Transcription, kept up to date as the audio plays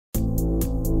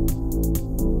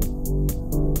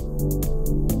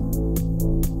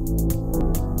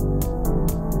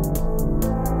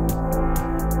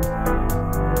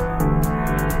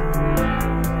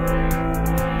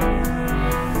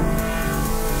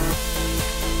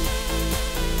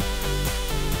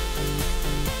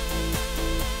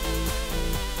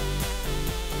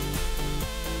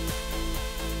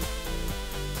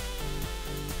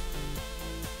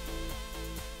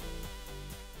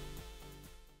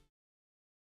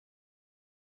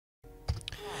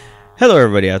Hello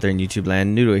everybody out there in YouTube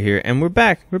land, Noodle here, and we're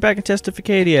back in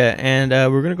Testificadia, and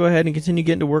we're gonna go ahead and continue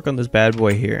getting to work on this bad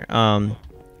boy here.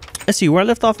 Let's see where I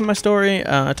left off in my story.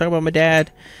 I talk about my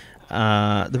dad,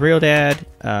 the real dad,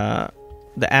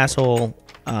 the asshole.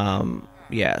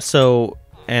 Yeah, so,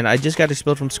 and I just got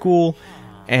expelled from school,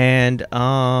 and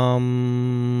I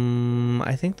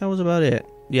think that was about it.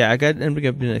 Yeah, ended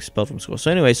up being expelled from school.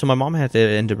 So anyway, so my mom had to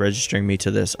end up registering me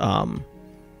to this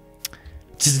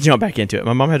just to jump back into it,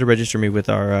 my mom had to register me with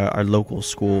our local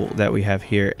school that we have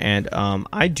here, and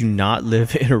I do not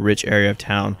live in a rich area of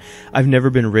town. I've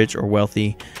never been rich or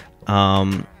wealthy.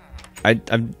 I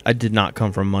did not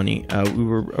come from money. We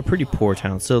were a pretty poor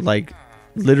town, so like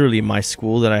literally my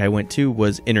school that I went to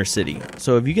was inner city.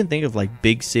 So if you can think of like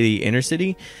big city, inner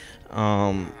city,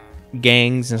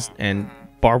 gangs and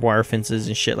barbed wire fences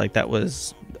and shit like that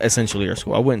was essentially our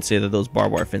school. I wouldn't say that those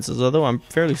barbed wire fences, although I'm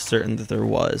fairly certain that there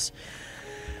was.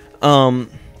 And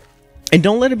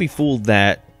don't let it be fooled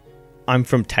that I'm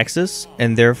from Texas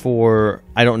and therefore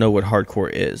I don't know what hardcore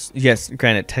is. Yes,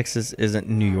 granted, Texas isn't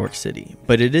New York City,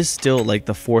 but it is still like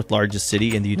the 4th largest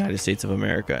city in the United States of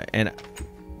America. And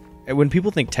when people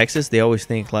think Texas, they always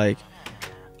think like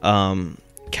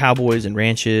cowboys and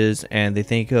ranches, and they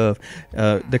think of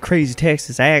the crazy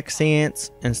Texas accents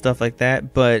and stuff like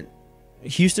that. But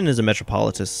Houston is a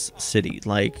metropolitan city.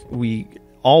 Like, we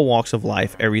all walks of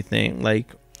life, everything.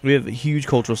 Like, we have a huge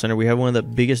cultural center. We have one of the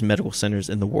biggest medical centers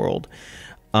in the world.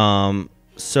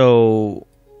 So,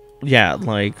 yeah,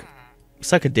 like,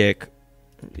 suck a dick.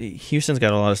 Houston's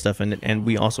got a lot of stuff in it, and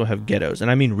we also have ghettos. And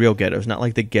I mean real ghettos, not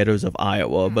like the ghettos of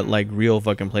Iowa, but like real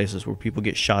fucking places where people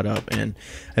get shot up. And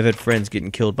I've had friends getting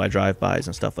killed by drive-bys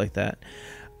and stuff like that.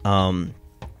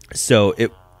 So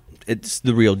it's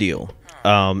the real deal.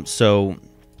 So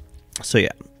yeah.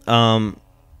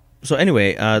 So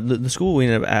anyway, the school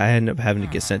I ended up having to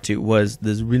get sent to was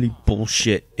this really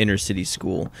bullshit inner city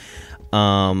school,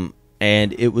 and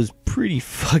it was pretty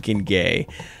fucking gay.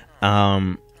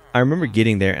 I remember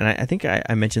getting there, and I think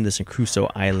I mentioned this in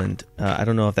Crusoe Island. I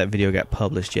don't know if that video got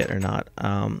published yet or not,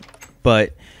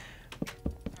 but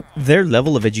their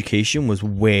level of education was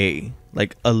way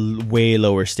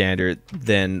lower standard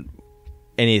than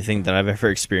anything that I've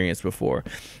ever experienced before.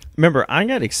 Remember, I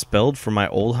got expelled from my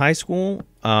old high school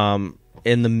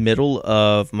in the middle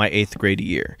of my 8th grade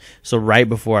year. So right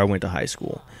before I went to high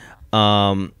school.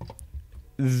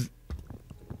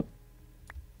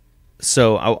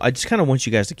 So I just kind of want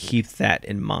you guys to keep that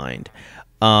in mind.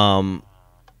 I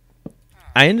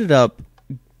ended up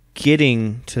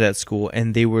getting to that school,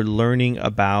 and they were learning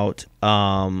about...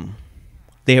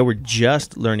 they were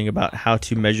just learning about how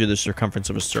to measure the circumference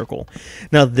of a circle.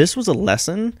 Now, this was a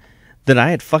lesson that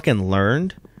I had fucking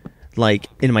learned like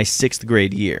in my 6th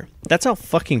grade year. That's how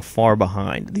fucking far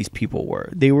behind these people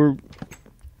were.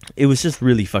 It was just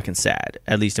really fucking sad,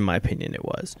 at least in my opinion it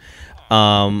was.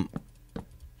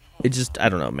 It just, I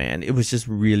don't know, man. It was just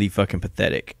really fucking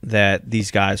pathetic that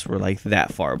these guys were like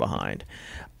that far behind.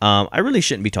 I really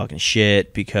shouldn't be talking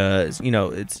shit because, you know,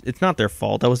 it's not their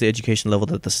fault. That was the education level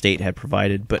that the state had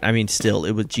provided. But I mean, still,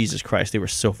 it was Jesus Christ. They were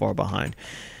so far behind.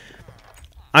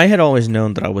 I had always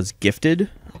known that I was gifted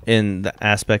in the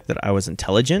aspect that I was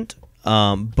intelligent,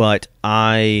 but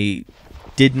I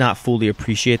did not fully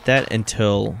appreciate that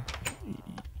until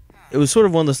it was sort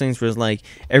of one of those things where it's like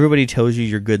everybody tells you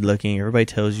you're good looking, everybody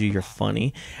tells you you're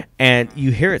funny, and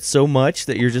you hear it so much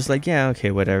that you're just like, yeah,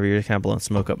 okay, whatever, you're kind of blowing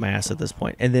smoke up my ass at this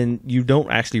point. And then you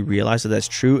don't actually realize that that's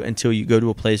true until you go to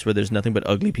a place where there's nothing but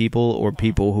ugly people or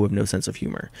people who have no sense of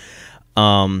humor.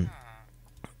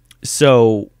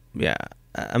 So yeah,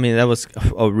 I mean, that was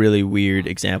a really weird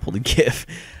example to give.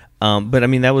 But I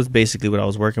mean, that was basically what I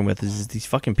was working with, is these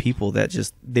fucking people that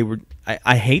just, they were,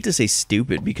 I hate to say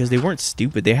stupid because they weren't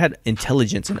stupid. They had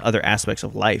intelligence in other aspects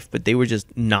of life, but they were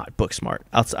just not book smart.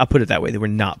 I'll put it that way. They were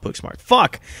not book smart.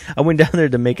 Fuck! I went down there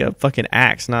to make a fucking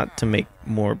axe, not to make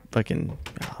more fucking,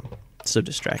 so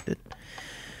distracted.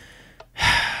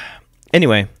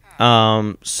 Anyway,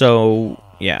 so,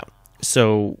 yeah.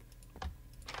 So,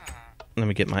 let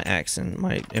me get my axe and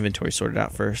my inventory sorted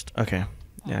out first. Okay.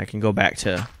 Yeah, I can go back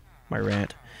to my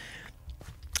rant.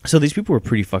 So these people were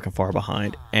pretty fucking far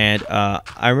behind, and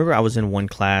I remember I was in one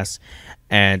class,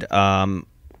 and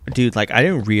dude, like, I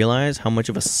didn't realize how much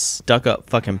of a stuck-up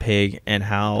fucking pig and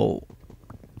how,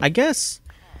 I guess,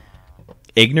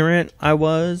 ignorant I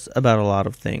was about a lot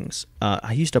of things.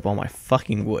 I used up all my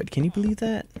fucking wood. Can you believe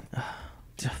that?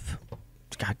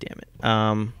 God damn it.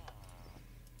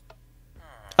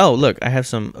 Oh, look, I have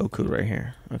some oak right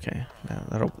here. Okay,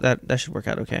 that should work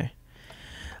out okay.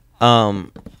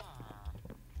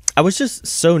 I was just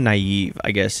so naive,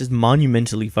 I guess, just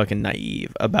monumentally fucking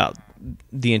naive about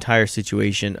the entire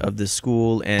situation of the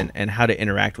school and how to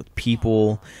interact with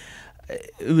people.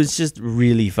 It was just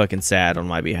really fucking sad on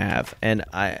my behalf. And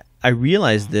I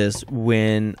realized this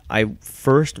when I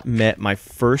first met my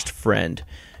first friend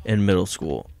in middle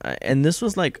school. And this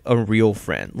was like a real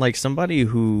friend, like somebody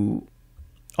who,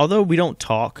 although we don't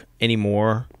talk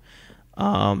anymore,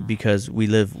 because we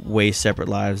live way separate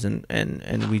lives, and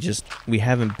we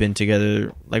haven't been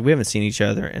together, like we haven't seen each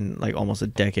other in like almost a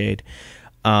decade.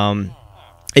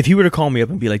 If he were to call me up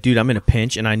and be like, dude, I'm in a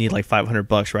pinch and I need like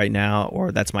 $500 right now,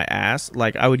 or that's my ass,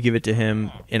 like I would give it to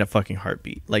him in a fucking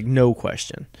heartbeat, like no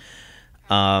question.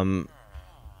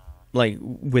 Like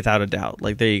without a doubt,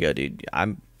 like there you go, dude,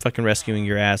 I'm fucking rescuing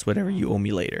your ass, whatever, you owe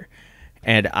me later.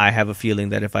 And I have a feeling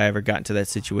that if I ever got into that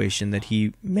situation, that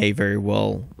he may very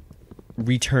well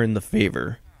return the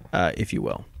favor, if you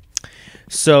will.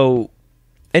 So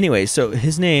anyway, so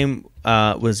his name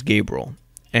was Gabriel,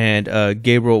 and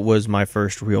Gabriel was my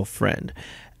first real friend.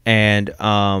 And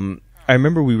I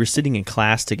remember we were sitting in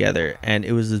class together, and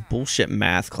it was this bullshit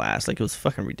math class, like it was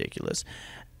fucking ridiculous.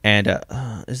 And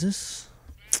is this,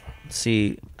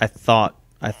 see, I thought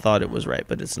it was right,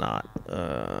 but it's not.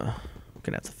 I'm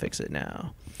gonna have to fix it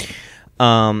now.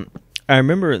 I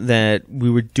remember that we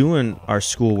were doing our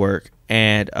schoolwork,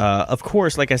 and of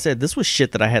course, like I said, this was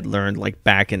shit that I had learned like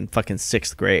back in fucking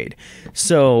 6th grade.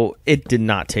 So it did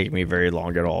not take me very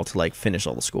long at all to like finish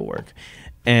all the schoolwork.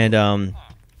 And I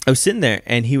was sitting there,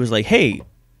 and he was like, "Hey,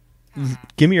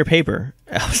 give me your paper."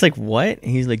 I was like, "What?"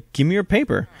 And he's like, "Give me your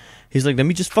paper." He's like, "Let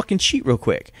me just fucking cheat real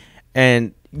quick."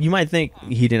 And you might think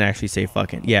he didn't actually say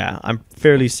fucking. Yeah, I'm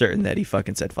fairly certain that he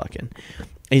fucking said fucking.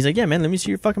 And he's like, "Yeah, man, let me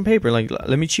see your fucking paper. Like,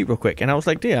 let me cheat real quick." And I was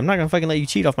like, "Dude, I'm not going to fucking let you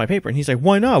cheat off my paper." And he's like,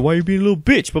 "Why not? Why are you being a little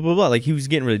bitch? Blah, blah, blah." Like, he was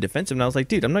getting really defensive. And I was like,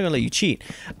 "Dude, I'm not going to let you cheat.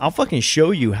 I'll fucking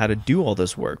show you how to do all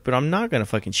this work, but I'm not going to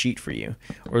fucking cheat for you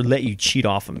or let you cheat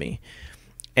off of me."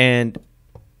 And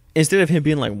instead of him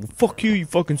being like, "Well, fuck you, you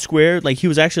fucking square," like, he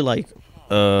was actually like,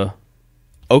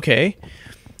 okay.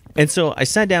 And so I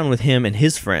sat down with him and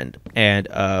his friend, and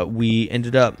we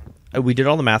did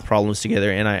all the math problems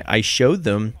together, and I showed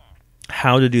them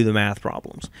how to do the math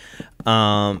problems.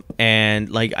 And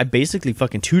like I basically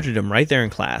fucking tutored him right there in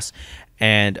class.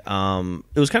 And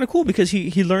it was kind of cool because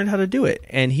he learned how to do it,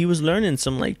 and he was learning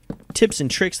some like tips and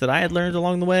tricks that I had learned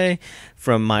along the way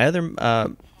from my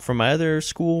other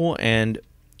school, and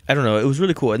I don't know, it was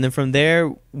really cool. And then from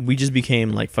there we just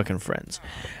became like fucking friends,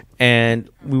 and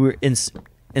we were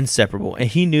inseparable. And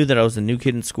he knew that I was a new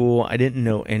kid in school. I didn't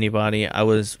know anybody. I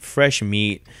was fresh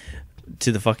meat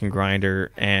to the fucking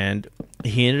grinder, and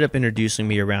he ended up introducing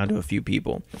me around to a few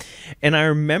people. And I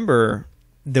remember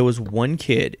there was one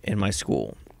kid in my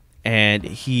school, and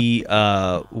he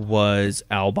was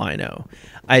albino.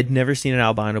 I had never seen an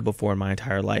albino before in my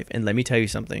entire life. And let me tell you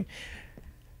something.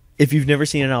 If you've never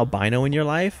seen an albino in your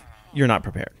life, you're not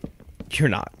prepared. You're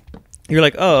not. You're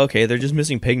like, "Oh, okay, they're just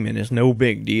missing pigment. It's no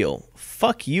big deal."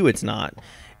 Fuck you, it's not.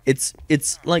 It's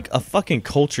like a fucking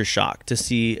culture shock to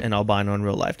see an albino in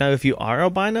real life. Now, if you are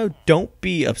albino, don't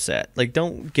be upset. Like,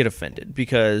 don't get offended,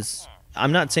 because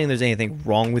I'm not saying there's anything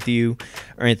wrong with you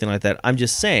or anything like that. I'm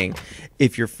just saying,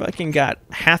 if you're fucking got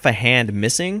half a hand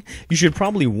missing, you should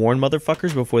probably warn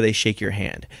motherfuckers before they shake your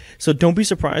hand. So don't be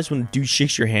surprised when a dude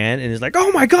shakes your hand and is like,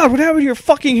 "Oh my god, what happened to your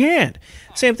fucking hand?"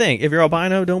 Same thing. If you're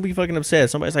albino, don't be fucking upset.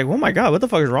 Somebody's like, "Oh my god, what the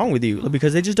fuck is wrong with you?"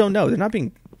 Because they just don't know. They're not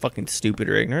being fucking stupid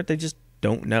or ignorant. They just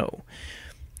don't know.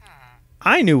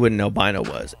 I knew what an albino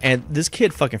was, and this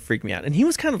kid fucking freaked me out. And he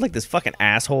was kind of like this fucking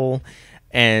asshole,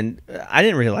 and I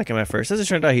didn't really like him at first. As it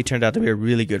turned out, he turned out to be a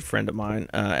really good friend of mine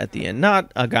at the end.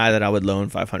 Not a guy that I would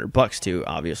loan $500 to,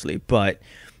 obviously, but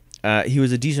he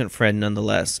was a decent friend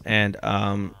nonetheless. And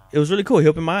it was really cool. He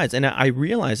opened my eyes, and I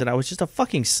realized that I was just a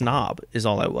fucking snob is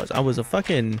all I was. I was a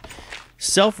fucking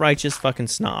self-righteous fucking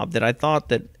snob that I thought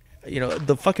that, you know,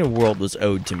 the fucking world was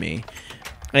owed to me.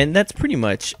 And that's pretty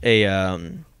much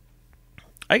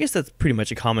I guess that's pretty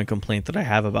much a common complaint that I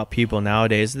have about people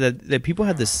nowadays, that people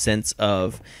have this sense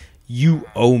of, you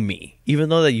owe me, even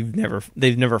though that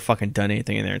they've never fucking done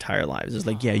anything in their entire lives. It's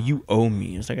like, yeah, you owe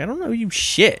me. It's like, I don't know you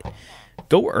shit.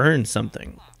 Go earn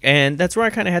something. And that's where I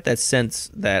kind of had that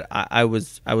sense that I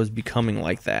was becoming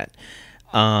like that,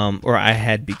 or I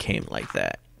had became like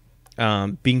that.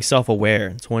 Being self-aware,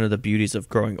 it's one of the beauties of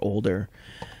growing older.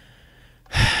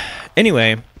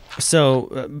 Anyway,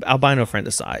 so albino friend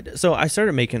aside, so I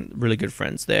started making really good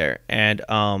friends there, and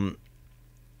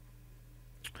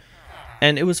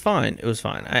it was fine. It was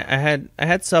fine. I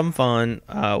had some fun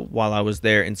while I was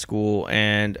there in school,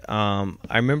 and I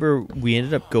remember we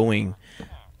ended up going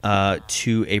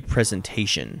to a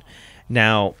presentation.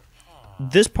 Now,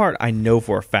 this part I know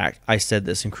for a fact I said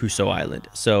this in Crusoe Island.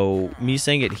 So me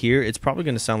saying it here, it's probably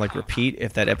going to sound like repeat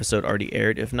if that episode already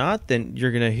aired. If not, then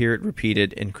you're going to hear it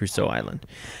repeated in Crusoe Island.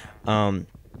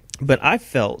 But I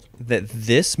felt that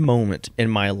this moment in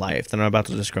my life that I'm about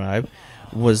to describe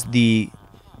was the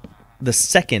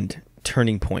second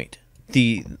turning point.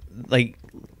 Like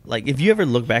if you ever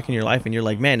look back in your life and you're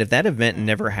like, man, if that event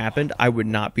never happened, I would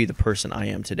not be the person I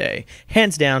am today.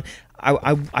 Hands down,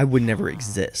 I would never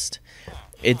exist.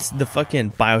 It's the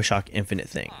fucking BioShock Infinite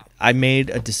thing. I made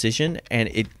a decision and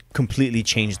it completely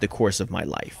changed the course of my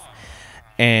life.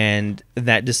 And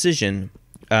that decision,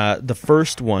 the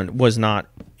first one, was not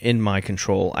in my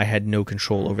control. I had no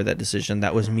control over that decision.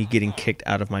 That was me getting kicked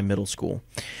out of my middle school.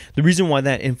 The reason why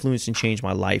that influenced and changed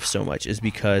my life so much is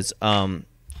because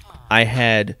I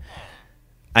had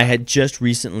just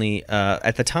recently,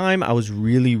 at the time, I was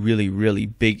really, really, really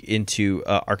big into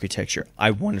architecture.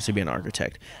 I wanted to be an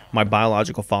architect. My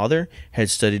biological father had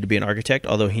studied to be an architect,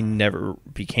 although he never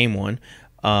became one.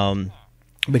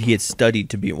 But he had studied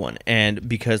to be one. And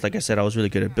because, like I said, I was really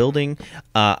good at building,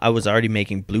 I was already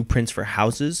making blueprints for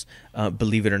houses,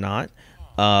 believe it or not,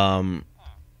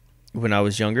 when I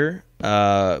was younger.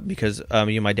 Because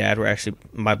me and my dad were actually,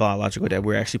 my biological dad,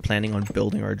 we were actually planning on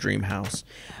building our dream house.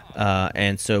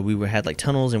 And so we had like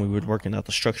tunnels and we were working out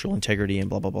the structural integrity and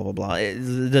blah, blah, blah, blah, blah.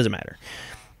 It doesn't matter.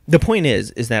 The point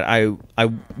is that I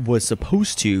was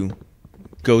supposed to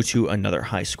go to another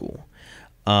high school.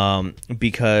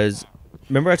 Because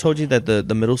remember I told you that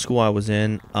the middle school I was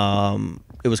in,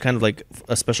 it was kind of like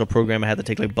a special program. I had to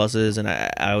take like buses, and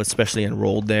I was specially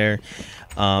enrolled there.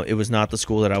 It was not the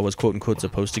school that I was quote unquote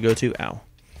supposed to go to.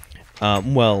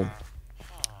 Well,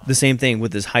 the same thing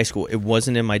with this high school. It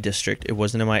wasn't in my district. It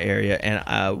wasn't in my area,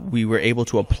 and we were able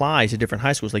to apply to different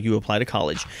high schools, like you apply to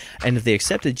college. And if they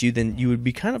accepted you, then you would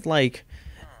be kind of like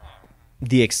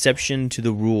the exception to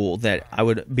the rule that I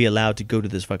would be allowed to go to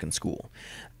this fucking school.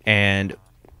 And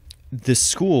this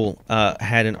school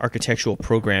had an architectural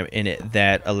program in it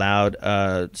that allowed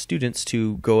students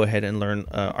to go ahead and learn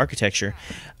architecture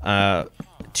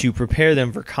to prepare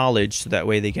them for college, so that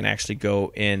way they can actually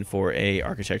go in for a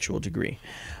architectural degree.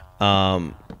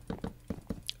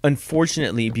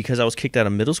 Unfortunately, because I was kicked out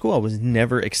of middle school, I was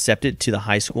never accepted to the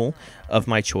high school of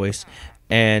my choice.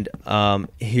 And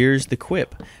here's the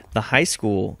quip. The high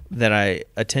school that I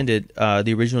attended,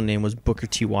 the original name was Booker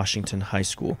T. Washington High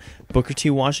School. Booker T.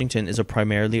 Washington is a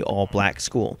primarily all-black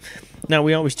school. Now,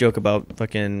 we always joke about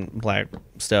fucking black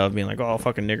stuff, being like, oh,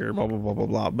 fucking nigger, blah, blah, blah, blah,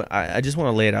 blah. But I just want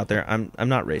to lay it out there. I'm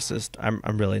not racist.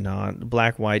 I'm really not.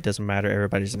 Black, white, doesn't matter.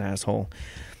 Everybody's an asshole.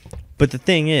 But the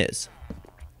thing is,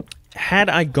 had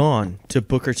I gone to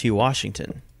Booker T.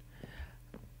 Washington,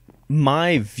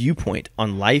 my viewpoint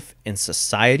on life and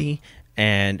society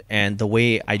and the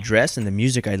way I dress and the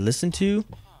music I listen to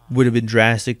would have been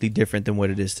drastically different than what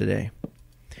it is today.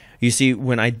 You see,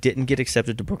 when I didn't get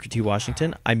accepted to Booker T.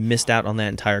 Washington, I missed out on that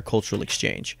entire cultural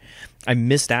exchange. I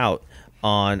missed out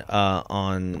on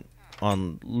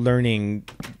learning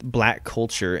black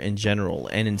culture in general.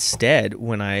 And instead,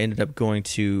 when I ended up going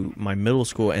to my middle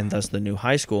school and thus the new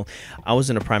high school, I was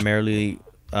in a primarily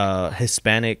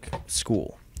Hispanic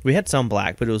school. We had some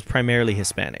black, but it was primarily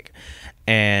Hispanic.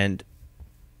 And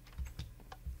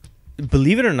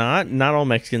believe it or not all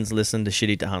Mexicans listen to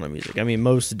shitty Tejano music. I mean,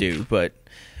 most do, but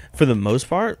for the most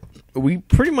part, we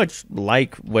pretty much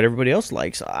like what everybody else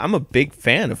likes. I'm a big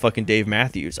fan of fucking Dave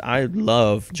Matthews. I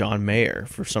love John Mayer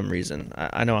for some reason.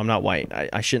 I know I'm not white.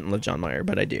 I shouldn't love John Mayer,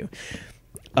 but I do.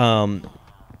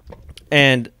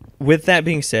 And with that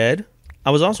being said, I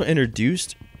was also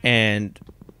introduced and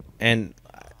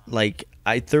like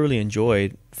I thoroughly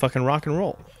enjoyed fucking rock and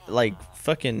roll. Like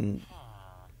fucking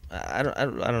I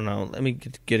don't know. Let me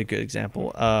get a good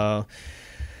example.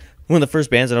 One of the first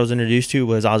bands that I was introduced to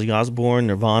was Ozzy Osbourne,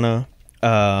 Nirvana,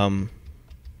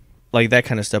 like that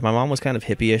kind of stuff. My mom was kind of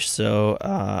hippie-ish, so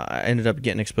I ended up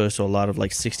getting exposed to a lot of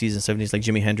like 60s and 70s, like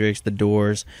Jimi Hendrix, The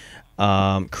Doors,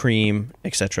 Cream,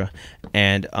 etc.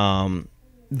 And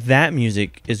that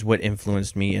music is what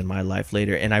influenced me in my life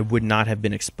later, and I would not have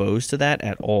been exposed to that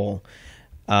at all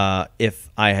if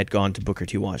I had gone to Booker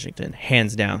T. Washington.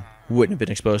 Hands down, wouldn't have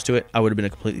been exposed to it. I would have been a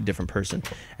completely different person.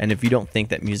 And if you don't think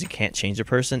that music can't change a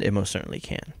person, it most certainly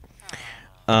can.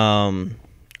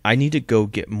 I need to go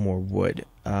get more wood.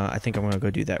 I think I'm going to go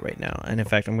do that right now. And in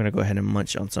fact, I'm going to go ahead and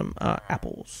munch on some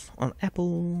apples.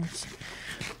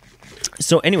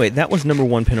 So anyway, that was number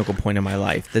one pinnacle point in my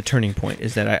life. The turning point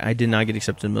is that I did not get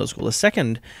accepted in middle school. The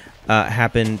second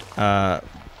happened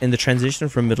in the transition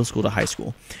from middle school to high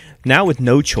school. Now with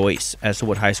no choice as to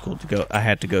what high school I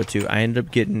had to go to, I ended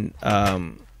up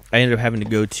having to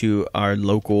go to our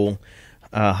local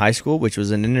high school, which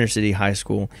was an inner city high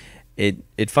school,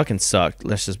 it fucking sucked.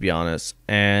 Let's just be honest,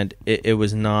 and it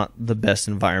was not the best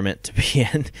environment to be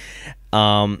in.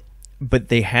 But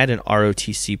they had an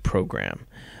ROTC program.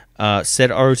 Said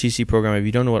ROTC program, if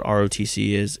you don't know what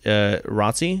ROTC is,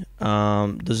 ROTC,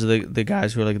 those are the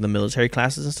guys who are like in the military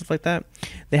classes and stuff like that.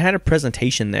 They had a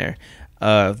presentation there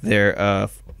of their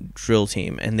drill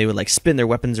team, and they would like spin their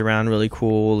weapons around really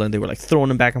cool, and they were like throwing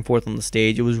them back and forth on the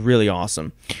stage. It was really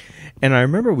awesome. And I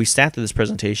remember we sat through this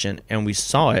presentation and we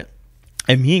saw it,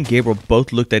 and me and Gabriel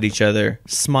both looked at each other,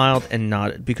 smiled, and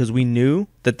nodded, because we knew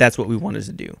that that's what we wanted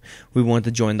to do. We wanted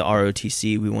to join the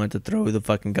ROTC. We wanted to throw the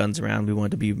fucking guns around. We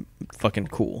wanted to be fucking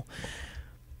cool.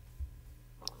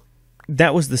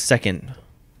 That was the second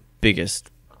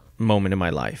biggest moment in my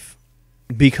life.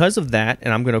 Because of that,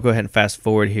 and I'm going to go ahead and fast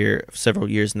forward here several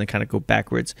years and then kind of go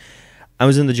backwards. I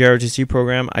was in the JROTC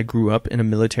program. I grew up in a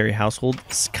military household.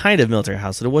 It's kind of military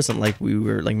household. It wasn't like we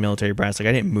were like military brats. Like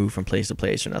I didn't move from place to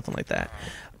place or nothing like that.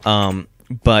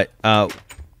 But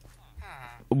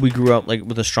we grew up like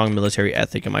with a strong military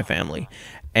ethic in my family,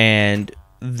 and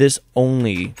this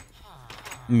only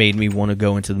made me want to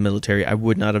go into the military. I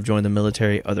would not have joined the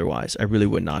military otherwise. I really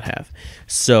would not have.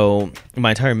 So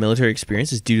my entire military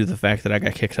experience is due to the fact that I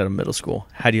got kicked out of middle school.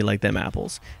 How do you like them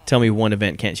apples? Tell me one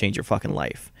event can't change your fucking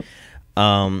life.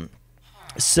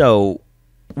 So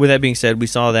with that being said, we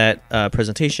saw that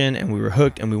presentation and we were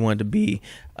hooked, and we wanted to be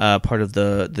part of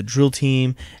the drill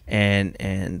team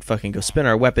and fucking go spin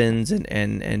our weapons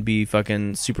and be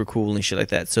fucking super cool and shit like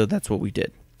that. So that's what we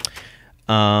did.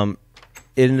 It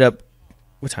ended up,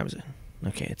 what time is it?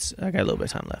 Okay, I got a little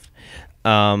bit of time left.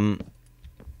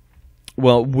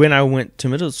 Well, when I went to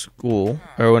middle school,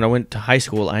 or when I went to high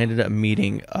school, I ended up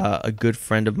meeting a good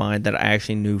friend of mine that I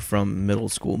actually knew from middle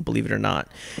school, believe it or not.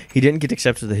 He didn't get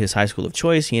accepted to his high school of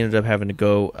choice. He ended up having to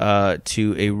go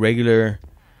to a regular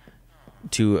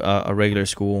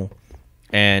school,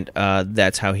 and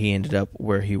that's how he ended up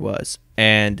where he was.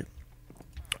 And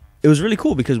it was really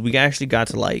cool because we actually got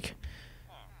to, like,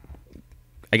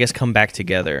 I guess, come back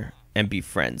together and be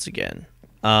friends again.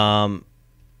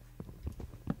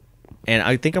 And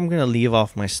I think I'm going to leave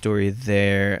off my story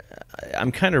there.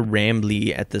 I'm kind of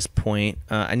rambly at this point.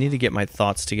 I need to get my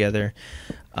thoughts together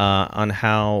on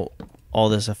how all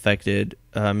this affected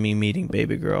me meeting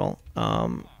baby girl.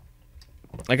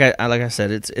 Like I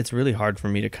said, it's really hard for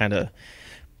me to kind of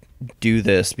do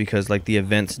this because like the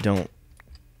events don't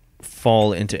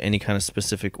fall into any kind of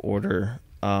specific order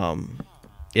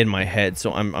in my head.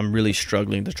 So I'm really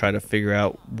struggling to try to figure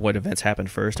out what events happened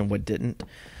first and what didn't.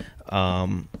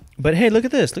 But hey, look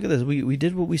at this. We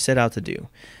did what we set out to do.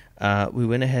 We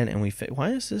went ahead and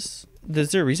why is this?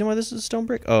 Is there a reason why this is a stone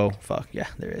brick? Oh, fuck. Yeah,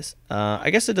 there is. I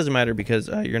guess it doesn't matter because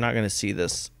you're not going to see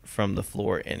this from the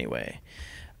floor anyway.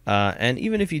 And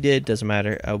even if you did, doesn't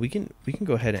matter. We can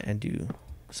go ahead and do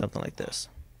something like this.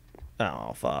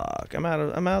 Oh, fuck. I'm out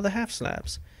of the half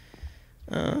slabs.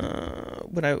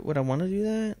 Would I want to do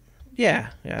that? Yeah,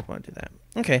 I want to do that.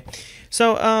 Okay.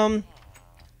 So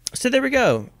there we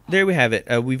go. There we have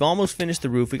it. We've almost finished the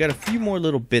roof. We got a few more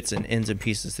little bits and ends and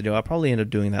pieces to do. I'll probably end up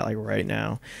doing that like right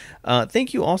now.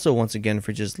 Thank you also once again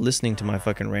for just listening to my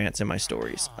fucking rants and my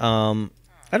stories.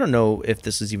 I don't know if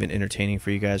this is even entertaining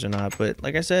for you guys or not, but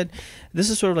like I said, this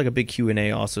is sort of like a big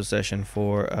Q&A also session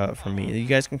for me. You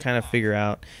guys can kind of figure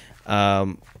out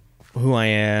who I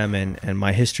am and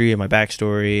my history and my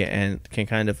backstory, and can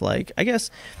kind of like, I guess,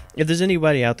 if there's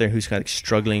anybody out there who's kind of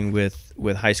struggling with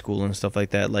high school and stuff like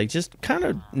that, like just kind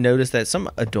of notice that some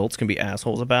adults can be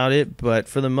assholes about it, but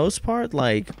for the most part,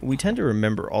 like we tend to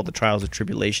remember all the trials and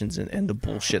tribulations and the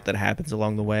bullshit that happens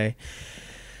along the way.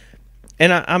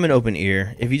 And I'm an open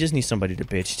ear. If you just need somebody to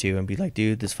bitch to and be like,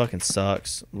 dude, this fucking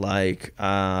sucks, like,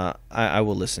 I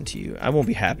will listen to you. I won't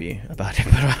be happy about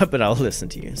it, but I'll listen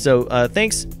to you. So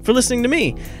thanks for listening to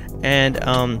me. And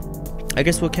I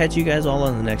guess we'll catch you guys all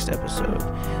on the next episode.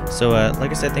 So like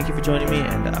I said, thank you for joining me,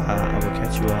 and I will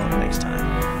catch you all next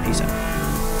time.